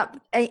comes up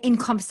in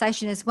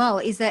conversation as well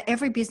is that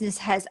every business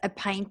has a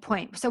pain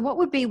point. So what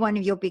would be one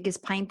of your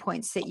biggest pain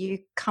points that you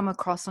come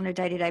across on a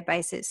day-to-day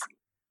basis?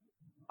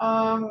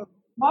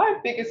 My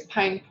biggest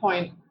pain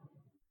point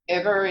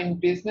ever in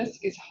business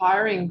is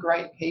hiring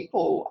great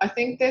people. I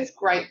think there's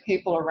great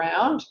people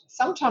around.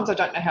 Sometimes I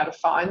don't know how to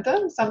find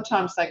them.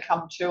 Sometimes they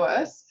come to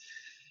us.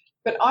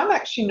 But I'm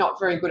actually not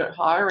very good at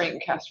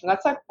hiring, Catherine.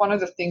 That's like one of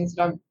the things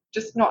that I'm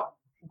just not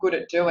good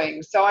at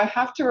doing. So I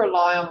have to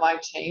rely on my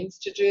teams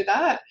to do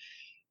that.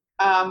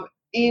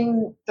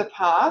 In the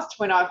past,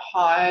 when I've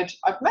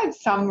made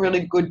some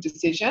really good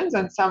decisions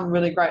and some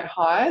really great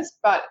hires,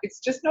 but it's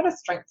just not a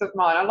strength of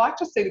mine. I like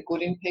to see the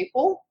good in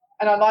people,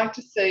 and I like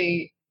to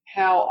see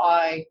how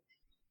I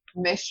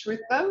mesh with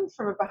them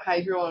from a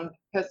behavioural and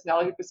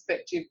personality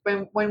perspective,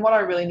 when what I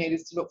really need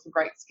is to look for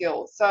great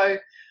skills. So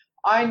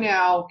I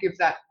now give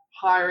that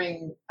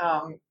hiring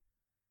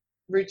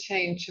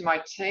routine to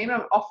my team.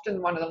 I'm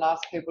often one of the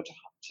last people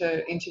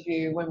to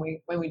interview when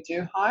we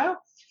do hire.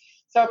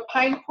 So a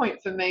pain point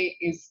for me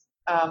is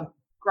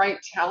great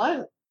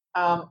talent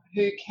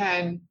who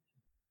can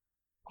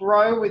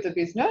grow with a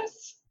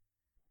business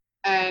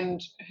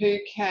and who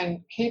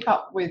can keep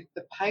up with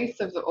the pace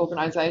of the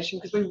organisation,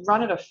 because we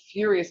run at a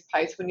furious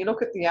pace. When you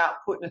look at the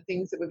output and the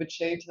things that we've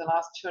achieved in the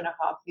last 2.5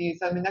 years,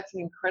 I mean, that's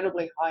an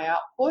incredibly high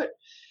output,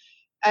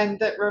 and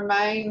that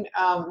remain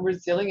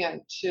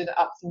resilient to the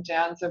ups and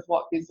downs of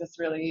what business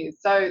really is.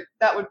 So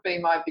that would be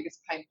my biggest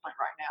pain point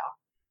right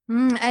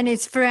now. And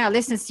it's for our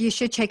listeners, you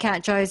should check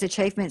out Jo's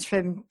achievements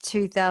from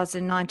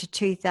 2009 to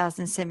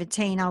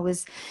 2017. I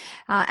was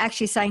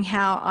actually saying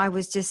how I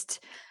was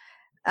just,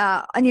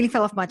 I nearly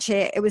fell off my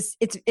chair.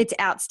 It's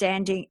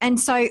outstanding. And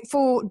so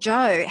for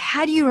Jo,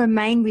 how do you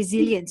remain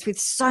resilient with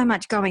so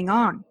much going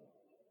on?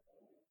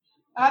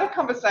 I had a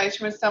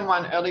conversation with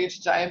someone earlier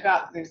today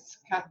about this,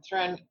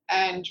 Catherine,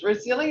 and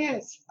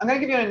resilience. I'm going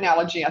to give you an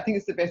analogy. I think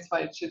it's the best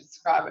way to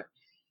describe it.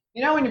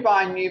 You know, when you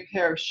buy a new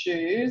pair of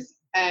shoes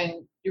and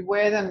you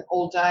wear them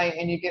all day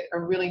and you get a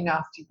really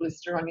nasty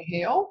blister on your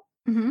heel,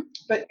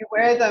 but you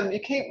wear them, you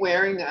keep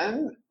wearing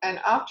them, and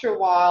after a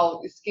while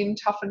your skin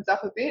toughens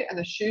up a bit and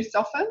the shoe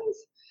softens,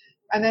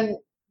 and then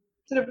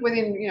sort of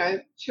within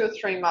 2 or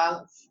 3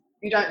 months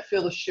you don't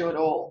feel the shoe at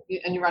all,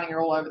 and you're running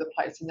all over the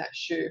place in that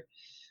shoe.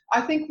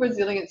 I think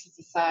resilience is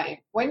the same.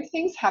 When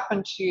things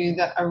happen to you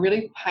that are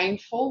really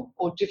painful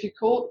or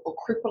difficult or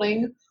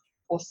crippling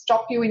or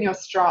stop you in your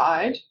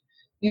stride,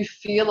 you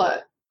feel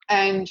it.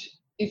 And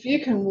if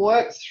you can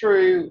work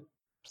through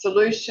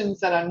solutions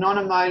that are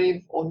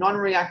non-emotive or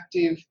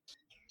non-reactive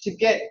to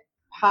get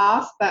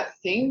past that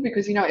thing,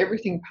 because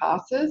everything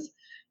passes,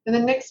 then the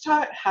next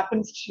time it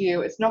happens to you,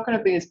 it's not going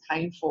to be as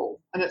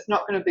painful and it's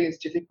not going to be as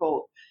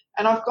difficult.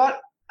 And I've got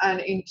an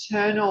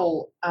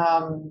internal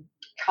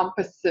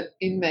compass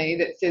in me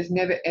that says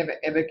never, ever,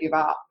 ever give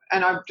up.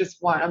 And I just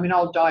won't. I mean,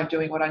 I'll die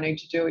doing what I need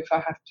to do if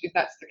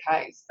that's the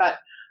case. But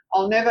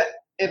I'll never,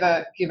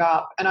 ever give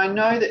up. And I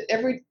know that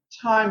every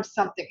time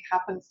something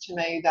happens to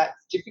me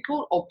that's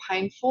difficult or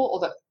painful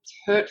or that's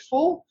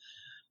hurtful,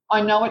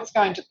 I know it's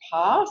going to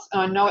pass,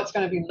 and I know it's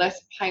going to be less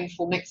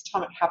painful next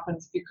time it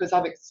happens because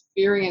I've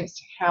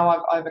experienced how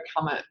I've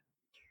overcome it.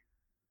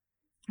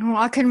 Oh,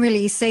 I can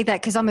really see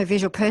that because I'm a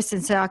visual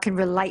person, so I can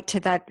relate to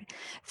that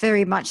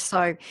very much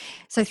so.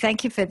 So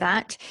thank you for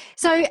that.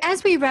 So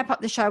as we wrap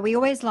up the show, we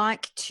always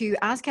like to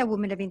ask our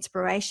woman of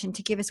inspiration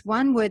to give us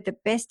one word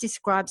that best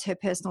describes her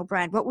personal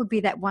brand. What would be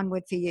that one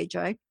word for you,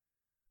 Jo?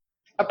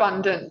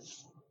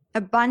 Abundance.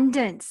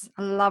 Abundance.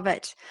 I love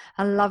it.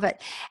 I love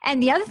it.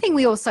 And the other thing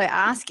we also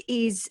ask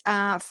is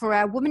for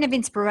our woman of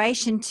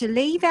inspiration to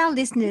leave our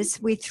listeners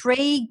with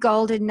 3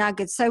 golden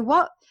nuggets. So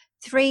what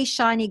 3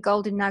 shiny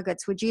golden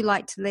nuggets would you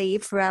like to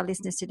leave for our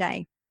listeners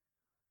today?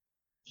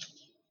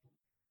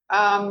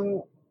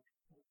 Be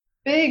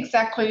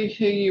exactly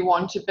who you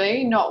want to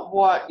be, not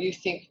what you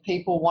think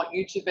people want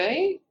you to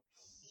be.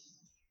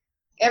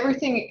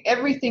 Everything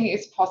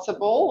is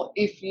possible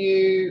if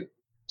you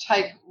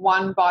take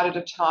one bite at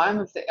a time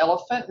of the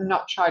elephant and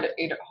not try to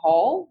eat it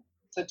whole.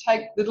 So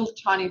take little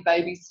tiny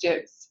baby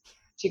steps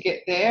to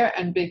get there,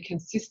 and be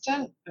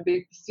consistent and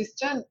be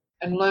persistent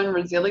and learn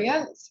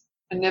resilience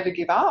and never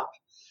give up.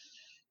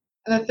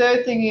 And the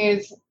third thing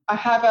is, I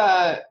have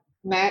a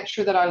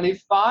mantra that I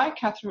live by,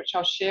 Catherine, which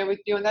I'll share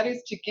with you, and that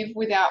is to give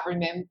without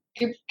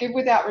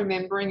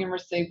remembering and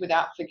receive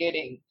without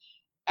forgetting.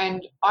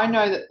 And I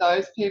know that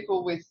those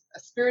people with a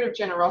spirit of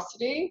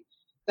generosity,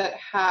 that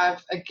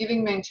have a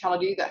giving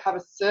mentality, that have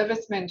a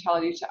service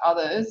mentality to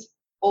others,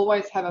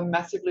 always have a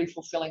massively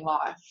fulfilling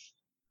life.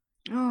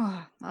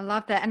 Oh, I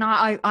love that. And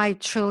I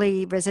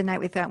truly resonate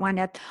with that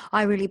one.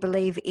 I really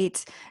believe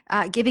it's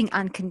giving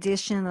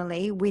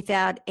unconditionally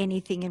without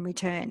anything in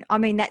return. I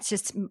mean,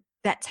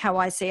 that's how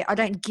I see it. I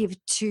don't give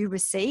to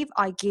receive.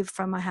 I give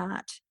from my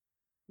heart.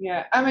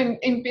 Yeah. I mean,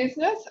 in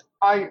business,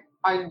 I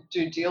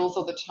do deals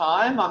all the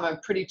time. I'm a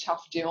pretty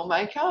tough deal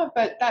maker,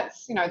 but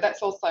that's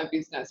also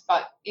business.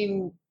 But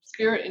in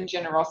spirit and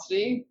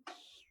generosity,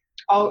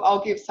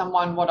 I'll give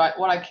someone what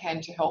I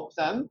can to help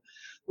them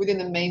within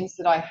the means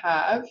that I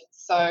have,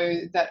 so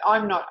that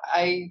I'm not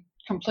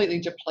completely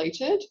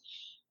depleted.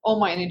 All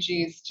my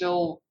energy is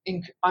still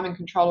I'm in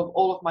control of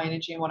all of my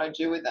energy and what I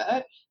do with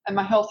it, and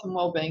my health and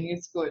well-being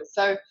is good.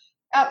 So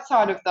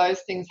outside of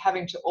those things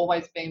having to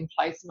always be in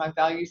place in my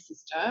value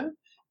system,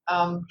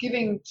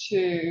 giving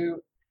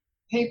to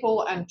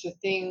people and to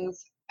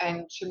things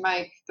and to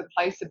make the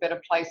place a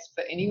better place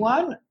for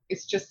anyone,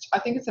 I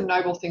think it's a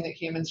noble thing that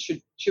humans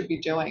should be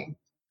doing.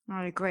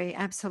 I agree,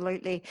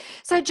 absolutely.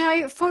 So,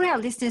 Jo, for our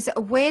listeners,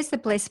 where's the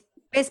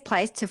best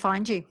place to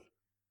find you?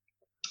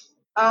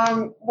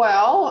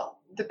 Well,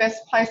 the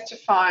best place to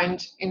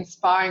find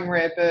Inspiring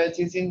Rare Birds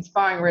is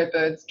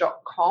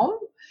inspiringrarebirds.com.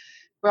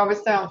 We're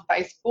obviously on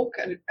Facebook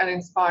at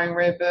Inspiring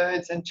Rare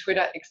Birds and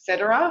Twitter,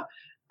 etc.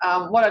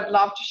 What I'd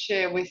love to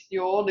share with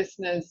your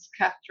listeners,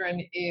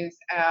 Catherine, is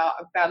a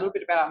little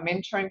bit about our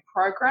mentoring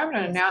program,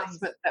 an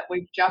announcement that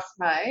we've just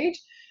made.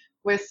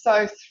 We're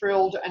so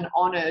thrilled and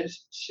honoured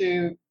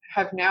to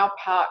have now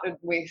partnered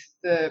with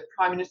the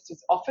Prime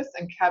Minister's Office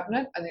and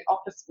Cabinet and the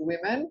Office for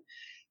Women,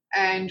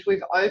 and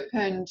we've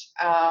opened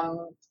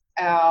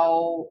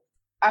our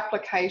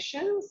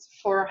applications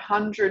for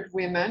 100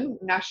 women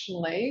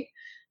nationally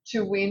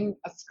to win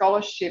a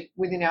scholarship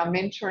within our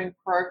mentoring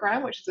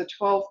program, which is a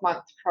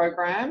 12-month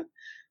program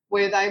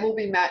where they will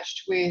be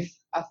matched with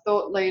a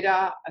thought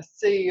leader, a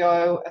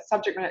CEO, a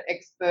subject matter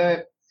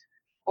expert,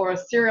 or a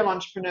serial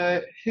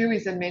entrepreneur who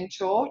is a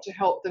mentor to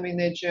help them in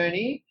their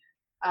journey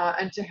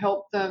and to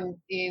help them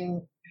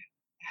in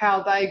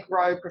how they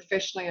grow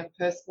professionally and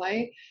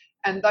personally.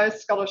 And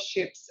those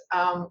scholarships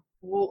are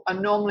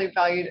normally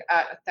valued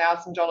at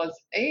 $1,000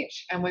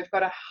 each, and we've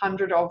got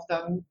 100 of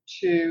them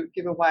to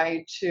give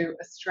away to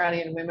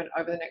Australian women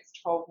over the next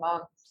 12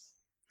 months.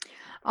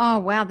 Oh,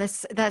 wow.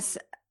 That's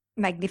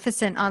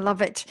magnificent. I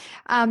love it.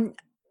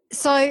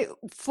 So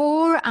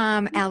for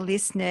our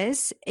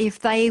listeners, if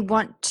they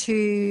want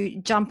to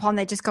jump on,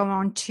 they just go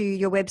on to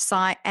your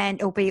website and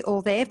it'll be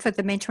all there for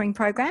the mentoring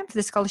program, for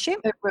the scholarship?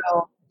 It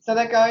will. So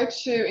they go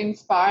to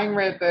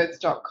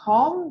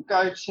inspiringrarebirds.com,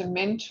 go to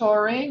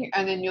mentoring,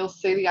 and then you'll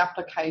see the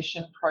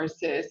application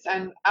process.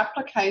 And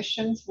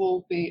applications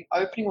will be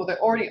opening, well, they're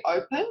already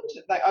opened.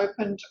 They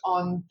opened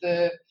on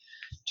the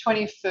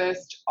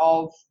 21st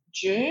of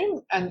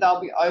June, and they'll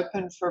be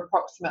open for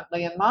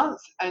approximately a month.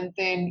 And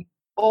then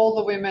all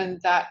the women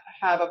that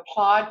have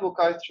applied will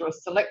go through a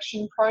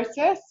selection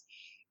process,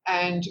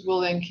 and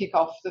we'll then kick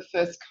off the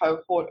first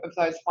cohort of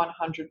those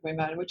 100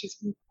 women, which is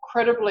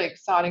incredibly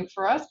exciting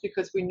for us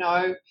because we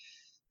know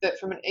that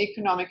from an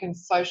economic and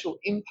social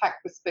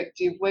impact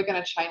perspective, we're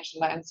going to change the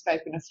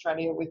landscape in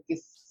Australia with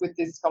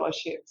these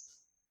scholarships.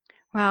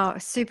 Wow,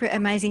 super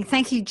amazing.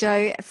 Thank you,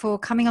 Jo, for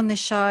coming on the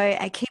show.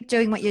 Keep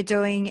doing what you're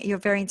doing. You're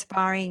very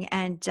inspiring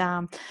and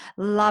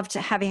loved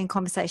having a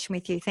conversation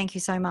with you. Thank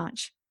you so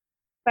much.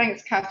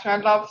 Thanks,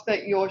 Catherine. I love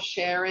that you're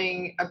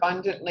sharing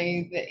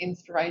abundantly the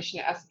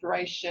inspiration,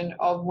 aspiration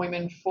of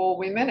women for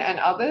women and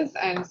others.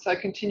 And so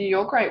continue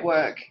your great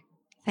work.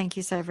 Thank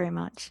you so very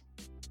much.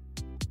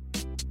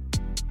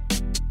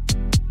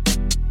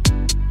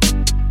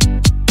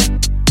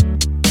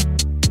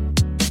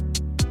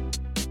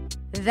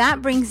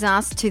 That brings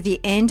us to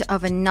the end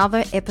of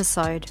another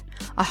episode.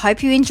 I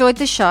hope you enjoyed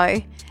the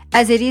show,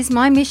 as it is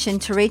my mission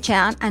to reach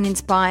out and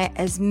inspire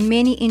as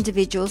many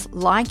individuals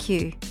like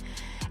you.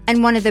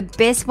 And one of the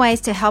best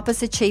ways to help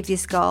us achieve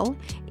this goal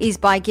is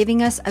by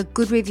giving us a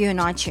good review on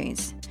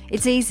iTunes.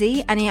 It's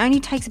easy and it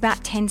only takes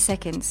about 10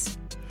 seconds.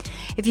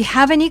 If you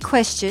have any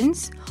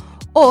questions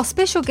or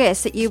special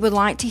guests that you would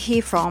like to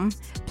hear from,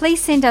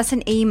 please send us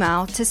an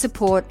email to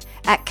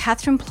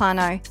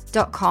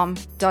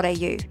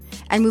support@catherineplano.com.au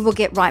and we will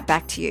get right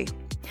back to you.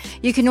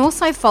 You can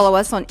also follow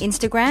us on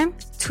Instagram,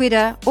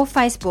 Twitter or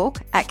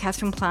Facebook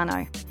 @Catherine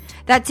Plano.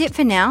 That's it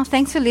for now.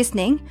 Thanks for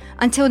listening.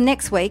 Until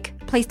next week,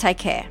 please take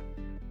care.